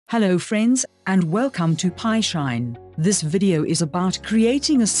Hello friends, and welcome to PyShine. This video is about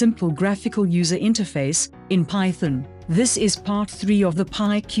creating a simple graphical user interface in Python. This is part 3 of the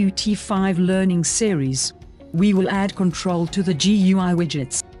PyQt5 learning series. We will add control to the GUI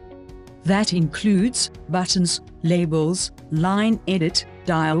widgets. That includes buttons, labels, line edit,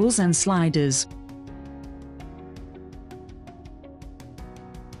 dials and sliders.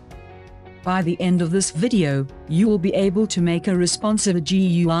 By the end of this video, you will be able to make a responsive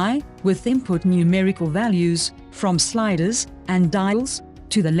GUI with input numerical values, from sliders and dials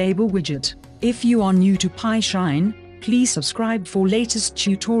to the label widget. If you are new to PyShine, please subscribe for latest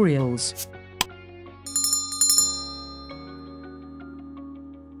tutorials.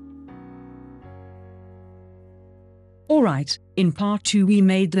 Alright, in part 2 we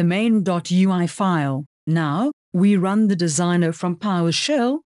made the main.py file. Now, we run the designer from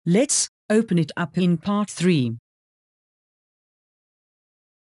PowerShell. Let's open it up in part 3.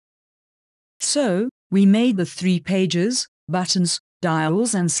 So, we made the 3 pages, buttons,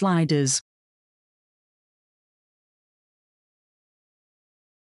 dials and sliders.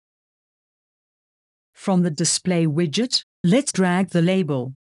 From the display widget, let's drag the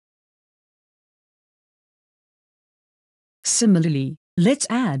label. Similarly, let's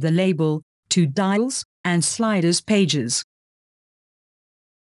add the label to dials and sliders pages.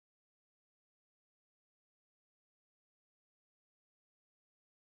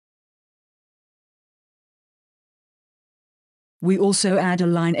 We also add a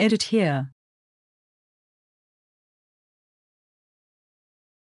line edit here.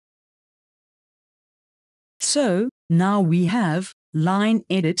 So, now we have line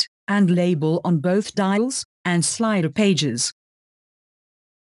edit and label on both dials and slider pages.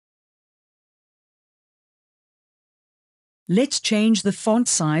 Let's change the font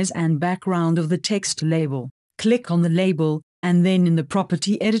size and background of the text label. Click on the label, and then in the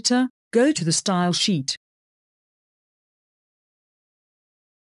property editor, go to the style sheet.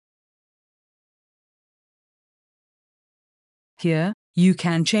 Here, you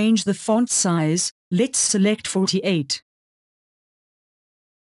can change the font size. Let's select 48.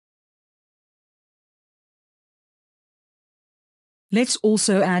 Let's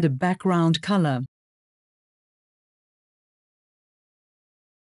also add a background color.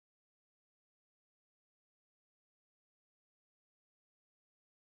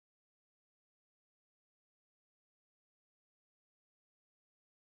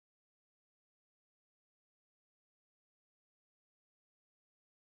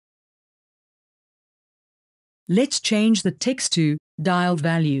 Let's change the text to dialed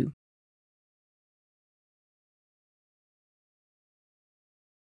value.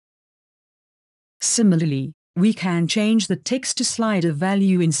 Similarly, we can change the text to slider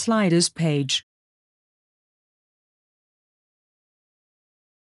value in sliders page.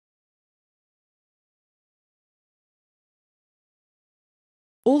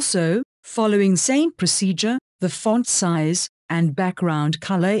 Also, following same procedure, the font size and background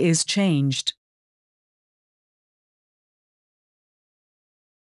color is changed.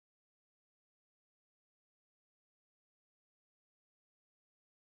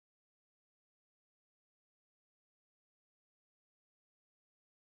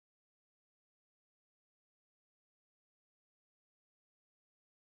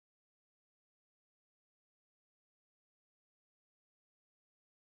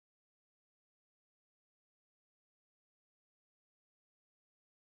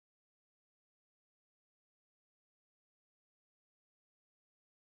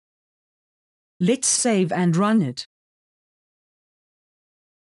 Let's save and run it.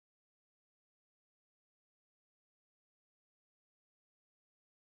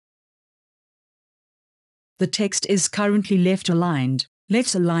 The text is currently left aligned.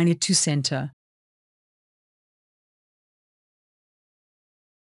 Let's align it to center.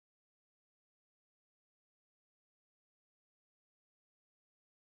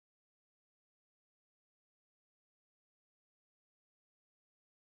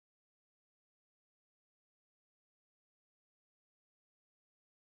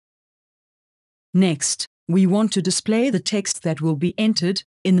 Next, we want to display the text that will be entered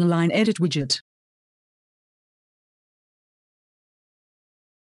in the line edit widget.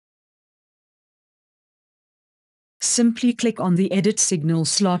 Simply click on the edit signal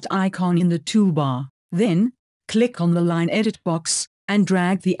slot icon in the toolbar. Then, click on the line edit box and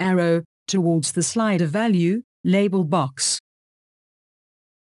drag the arrow towards the slider value label box.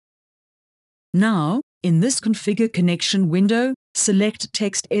 Now, in this configure connection window, select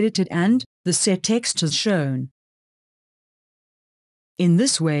text edited and the set text as shown. In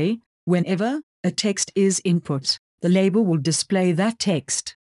this way, whenever a text is input, the label will display that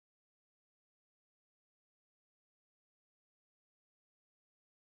text.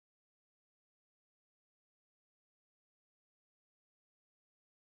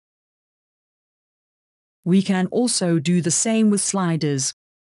 We can also do the same with sliders.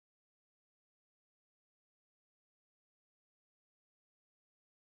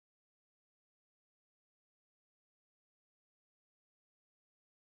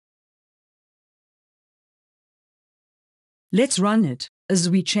 Let's run it. As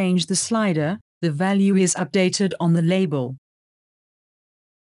we change the slider, the value is updated on the label.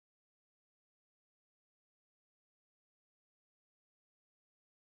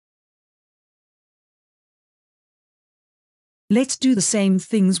 Let's do the same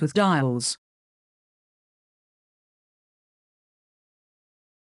things with dials.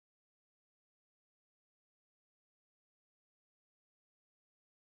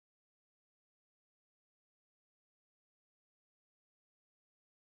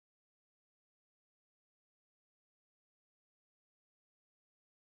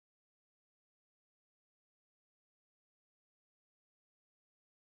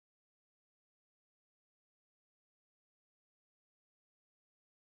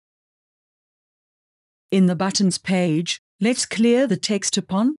 In the buttons page, let's clear the text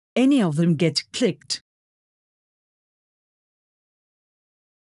upon any of them get clicked.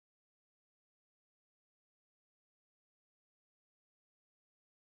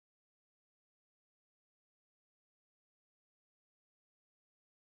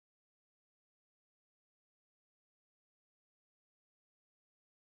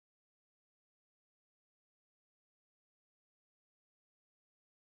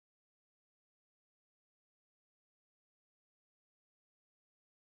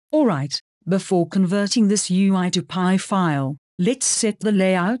 Alright, before converting this UI to Py file, let's set the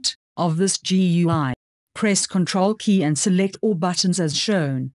layout of this GUI. Press Ctrl key and select all buttons as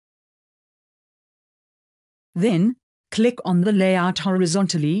shown. Then, click on the Layout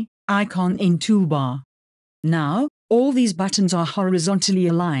horizontally icon in toolbar. Now, all these buttons are horizontally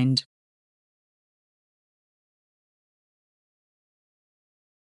aligned.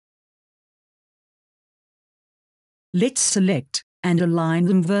 Let's select and align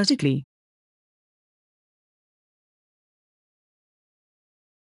them vertically.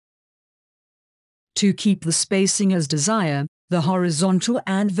 To keep the spacing as desired, the horizontal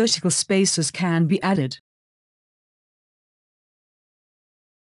and vertical spaces can be added.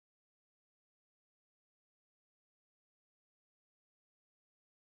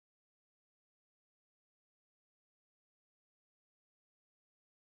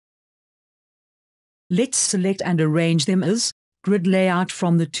 Let's select and arrange them as grid layout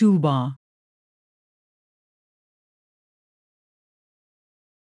from the toolbar.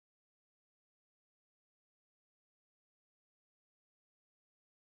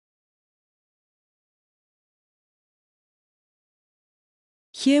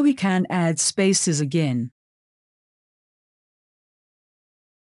 Here we can add spaces again.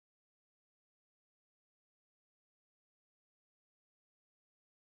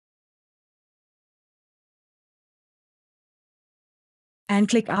 And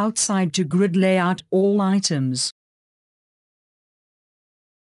click outside to grid layout all items.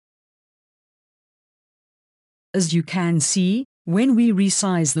 As you can see, when we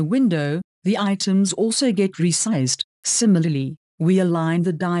resize the window, the items also get resized. Similarly, we align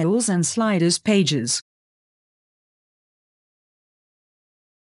the dials and sliders pages.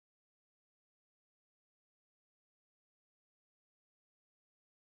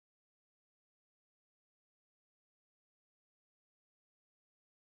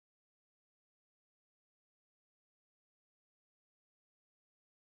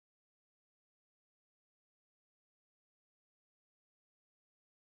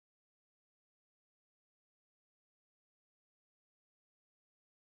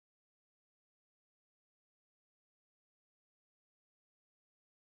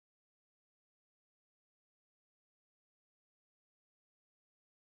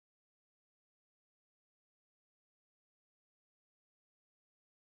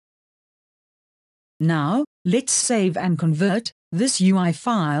 Now, let's save and convert this UI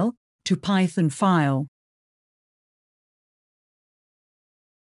file to Python file.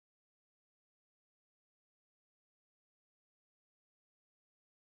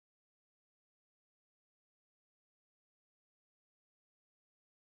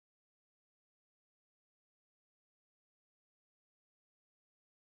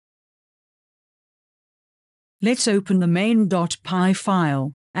 Let's open the main.py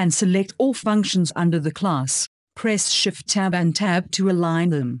file and select all functions under the class. Press Shift Tab and Tab to align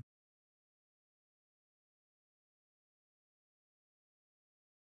them.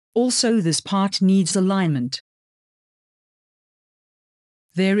 Also, this part needs alignment.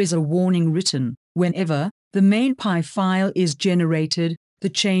 There is a warning written whenever the main.py file is generated. The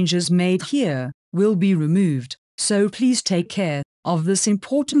changes made here will be removed, so please take care of this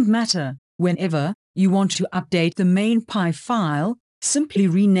important matter. Whenever you want to update the main.py file, simply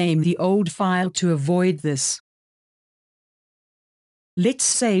rename the old file to avoid this. Let's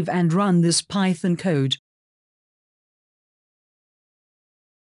save and run this Python code.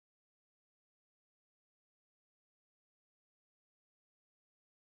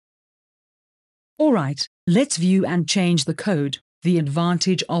 Alright, let's view and change the code. The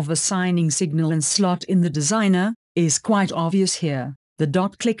advantage of assigning signal and slot in the designer is quite obvious here. The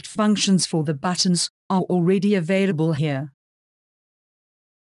dot-clicked functions for the buttons are already available here.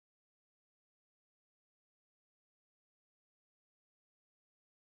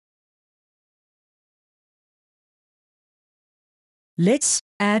 Let's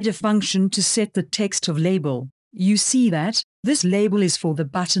add a function to set the text of label. You see that this label is for the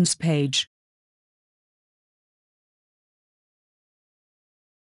buttons page.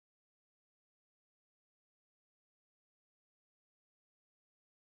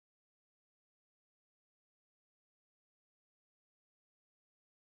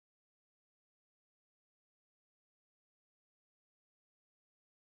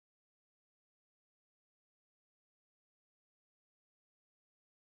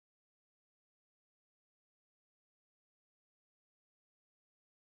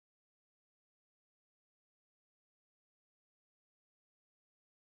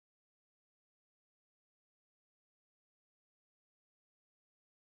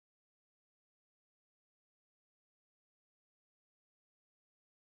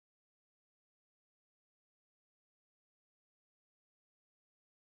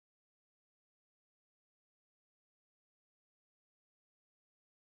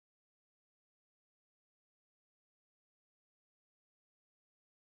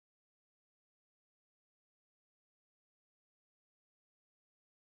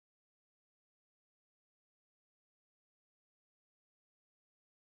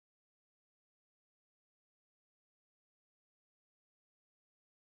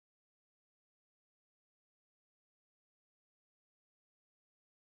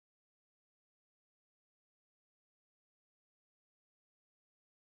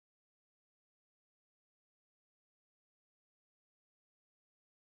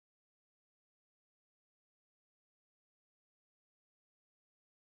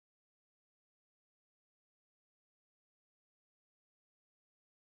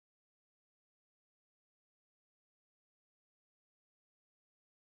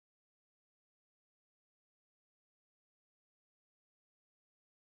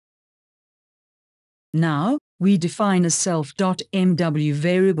 Now, we define a self.mw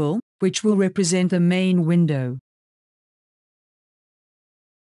variable, which will represent the main window.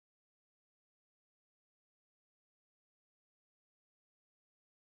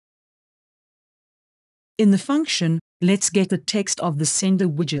 In the function, let's get the text of the sender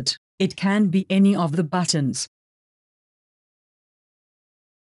widget. It can be any of the buttons.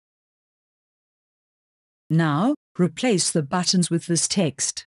 Now, replace the buttons with this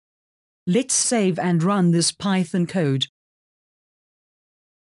text. Let's save and run this Python code.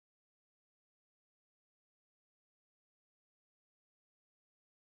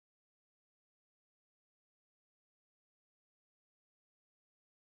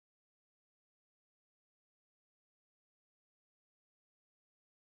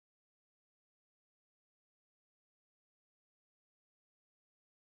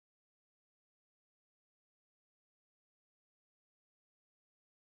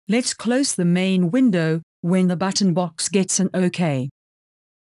 Let's close the main window when the button box gets an OK.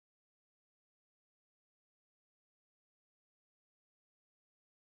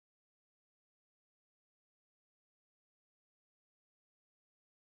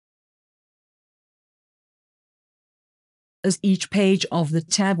 As each page of the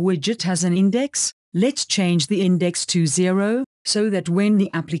tab widget has an index, let's change the index to 0, so that when the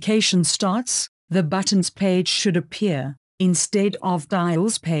application starts, the buttons page should appear, instead of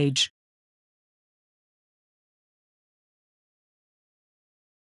dials page.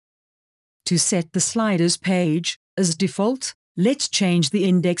 To set the sliders page as default, let's change the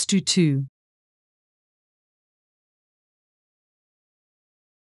index to 2.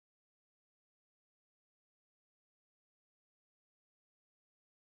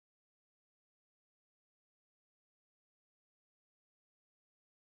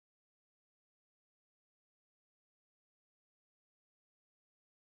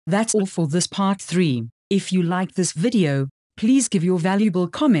 That's all for this part 3. If you like this video, please give your valuable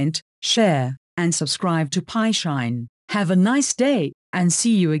comment, share, and subscribe to PyShine. Have a nice day, and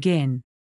see you again.